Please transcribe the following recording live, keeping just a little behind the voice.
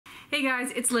Hey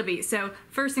guys, it's Libby. So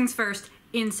first things first,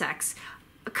 insects.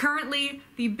 Currently,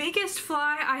 the biggest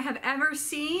fly I have ever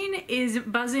seen is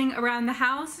buzzing around the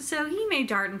house, so he may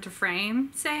dart into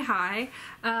frame. Say hi.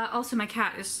 Also, my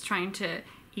cat is trying to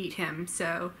eat him,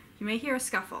 so you may hear a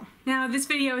scuffle. Now, this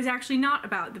video is actually not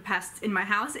about the pests in my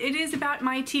house. It is about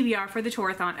my TBR for the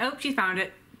Torathon. Oh, she found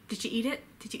it. Did she eat it?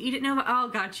 Did you eat it, Nova? Oh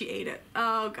god, she ate it.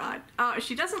 Oh god. Oh,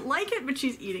 she doesn't like it, but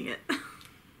she's eating it.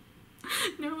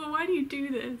 Nova, why do you do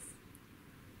this?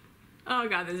 Oh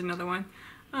god, there's another one.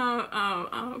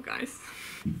 Oh, guys.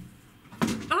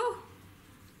 Oh!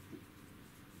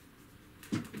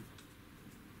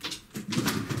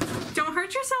 Don't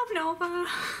hurt yourself, Nova.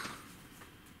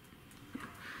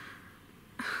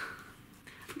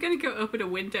 I'm gonna go open a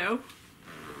window.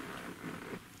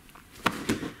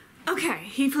 Okay,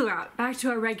 he flew out. Back to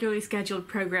our regularly scheduled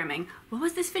programming. What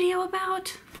was this video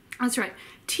about? That's right,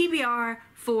 TBR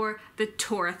for the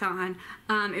Torathon.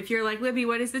 If you're like, Libby,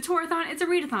 what is the Torathon? It's a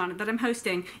readathon that I'm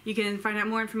hosting. You can find out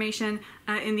more information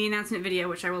in the announcement video,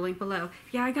 which I will link below.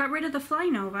 Yeah, I got rid of the fly,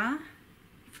 Nova.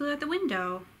 It flew out the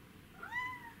window.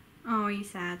 Oh, you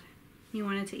sad. You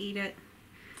wanted to eat it.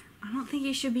 I don't think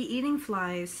you should be eating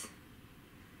flies.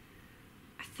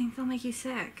 I think they'll make you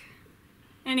sick.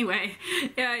 Anyway,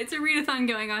 yeah, it's a readathon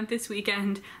going on this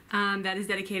weekend that is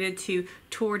dedicated to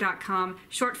Tor.com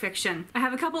short fiction. I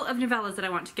have a couple of novellas that I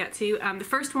want to get to. The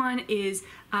first one is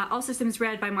All Systems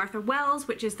Red by Martha Wells,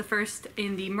 which is the first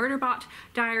in the Murderbot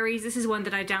Diaries. This is one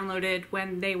that I downloaded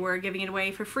when they were giving it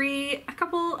away for free a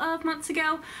couple of months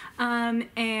ago. And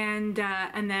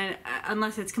then,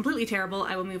 unless it's completely terrible,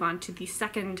 I will move on to the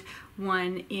second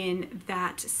one in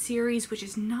that series, which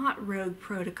is not Rogue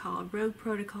Protocol. Rogue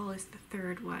Protocol is the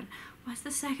third one. What's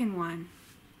the second one?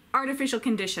 Artificial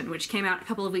Condition, which came out a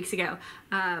couple of weeks ago.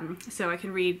 So I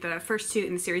can read the first two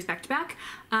in the series back to back.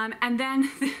 And then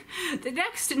the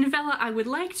next novella I would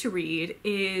like to read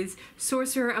is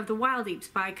Sorcerer of the Wild Deeps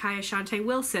by Kaya Shante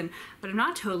Wilson, but I'm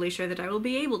not totally sure that I will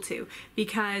be able to,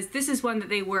 because this is one that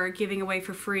they were giving away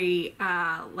for free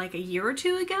like a year or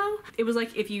two ago. It was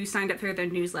like if you signed up for their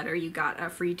newsletter, you got a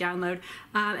free download.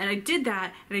 And I did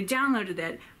that, and I downloaded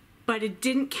it, but it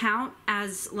didn't count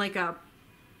as like a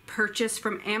purchase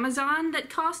from Amazon that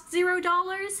cost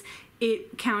 $0.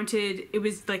 It counted, it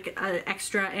was like an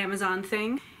extra Amazon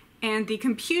thing. And the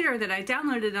computer that I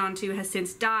downloaded it onto has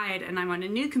since died, and I'm on a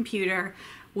new computer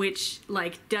which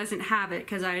like doesn't have it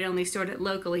because I had only stored it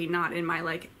locally, not in my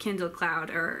like Kindle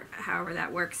Cloud or however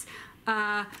that works.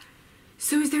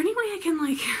 So is there any way I can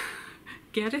like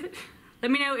get it? Let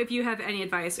me know if you have any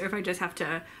advice, or if I just have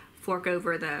to fork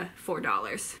over the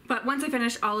 $4. But once I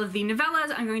finish all of the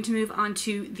novellas, I'm going to move on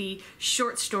to the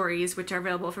short stories, which are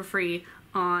available for free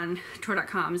on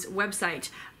Tor.com's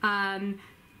website.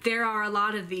 There are a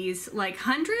lot of these, like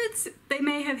hundreds. They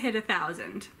may have hit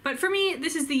 1,000. But for me,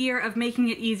 this is the year of making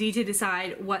it easy to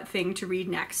decide what thing to read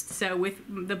next. So with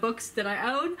the books that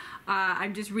I own,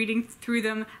 I'm just reading through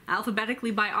them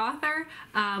alphabetically by author.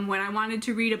 When I wanted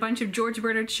to read a bunch of George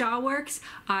Bernard Shaw works,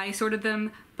 I sorted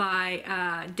them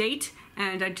by date,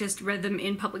 and I just read them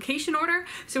in publication order.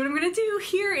 So what I'm going to do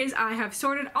here is I have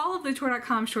sorted all of the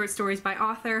Tor.com short stories by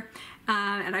author,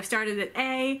 and I've started at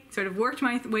A, sort of worked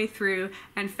my way through,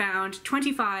 and found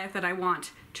 25 that I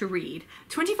want to read.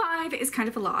 25 is kind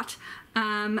of a lot.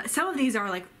 Some of these are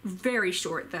like very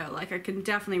short though, like I can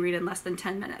definitely read in less than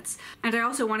 10 minutes. And I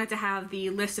also wanted to have the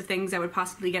list of things I would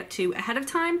possibly get to ahead of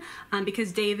time,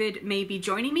 because David may be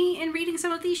joining me in reading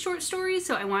some of these short stories,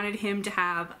 so I wanted him to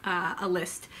have a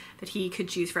list that he could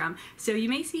choose from. So you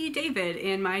may see David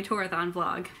in my Torathon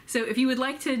vlog. So if you would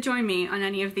like to join me on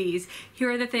any of these, here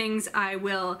are the things I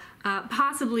will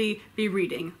possibly be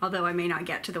reading, although I may not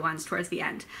get to the ones towards the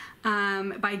end.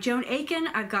 By Joan Aiken,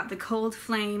 I've got The Cold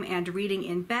Flame and Reading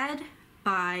in Bed.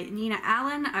 By Nina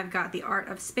Allen, I've got The Art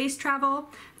of Space Travel.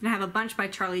 And I have a bunch by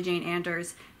Charlie Jane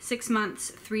Anders. 6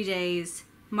 Months, 3 Days,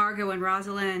 Margot and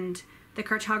Rosalind, The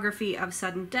Cartography of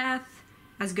Sudden Death,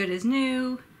 As Good as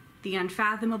New, The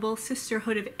Unfathomable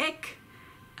Sisterhood of Ick,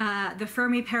 The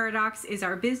Fermi Paradox is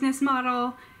Our Business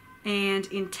Model, and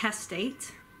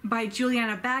Intestate. By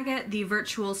Juliana Baggett, The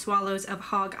Virtual Swallows of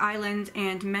Hog Island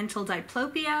and Mental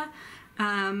Diplopia.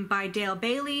 By Dale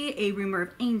Bailey, A Rumor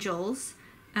of Angels.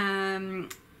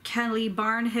 Kelly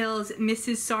Barnhill's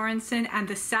Mrs. Sorensen and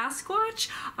the Sasquatch.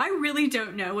 I really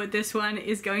don't know what this one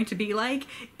is going to be like.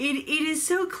 It is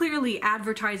so clearly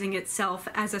advertising itself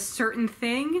as a certain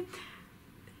thing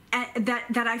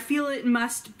that I feel it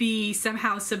must be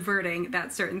somehow subverting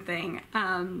that certain thing.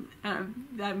 I'm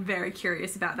very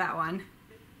curious about that one.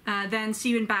 Then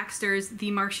Stephen Baxter's The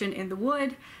Martian in the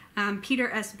Wood, Peter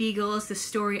S. Beagle's The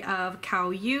Story of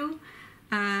Cao Yu,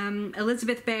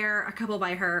 Elizabeth Bear, A Couple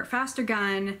by Her, Faster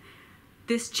Gun,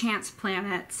 This Chance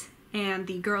Planet, and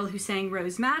The Girl Who Sang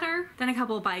Rose Madder. Then a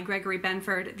couple by Gregory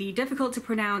Benford, the difficult to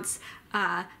pronounce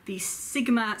The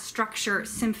Sigma Structure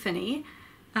Symphony,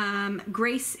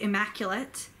 Grace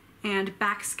Immaculate, and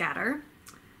Backscatter.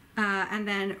 And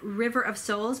then River of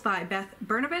Souls by Beth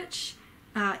Bernovich,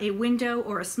 A Window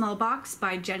or a Small Box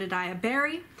by Jedediah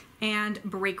Barry, and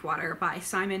Breakwater by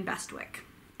Simon Bestwick.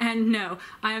 And no,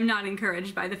 I am not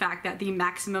encouraged by the fact that the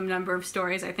maximum number of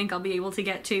stories I think I'll be able to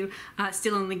get to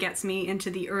still only gets me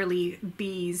into the early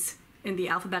B's in the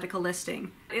alphabetical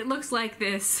listing. It looks like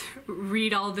this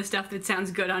read all the stuff that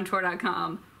sounds good on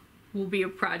Tor.com will be a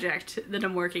project that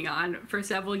I'm working on for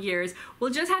several years. We'll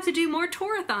just have to do more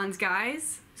Torathons,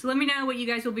 guys. So let me know what you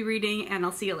guys will be reading, and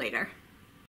I'll see you later.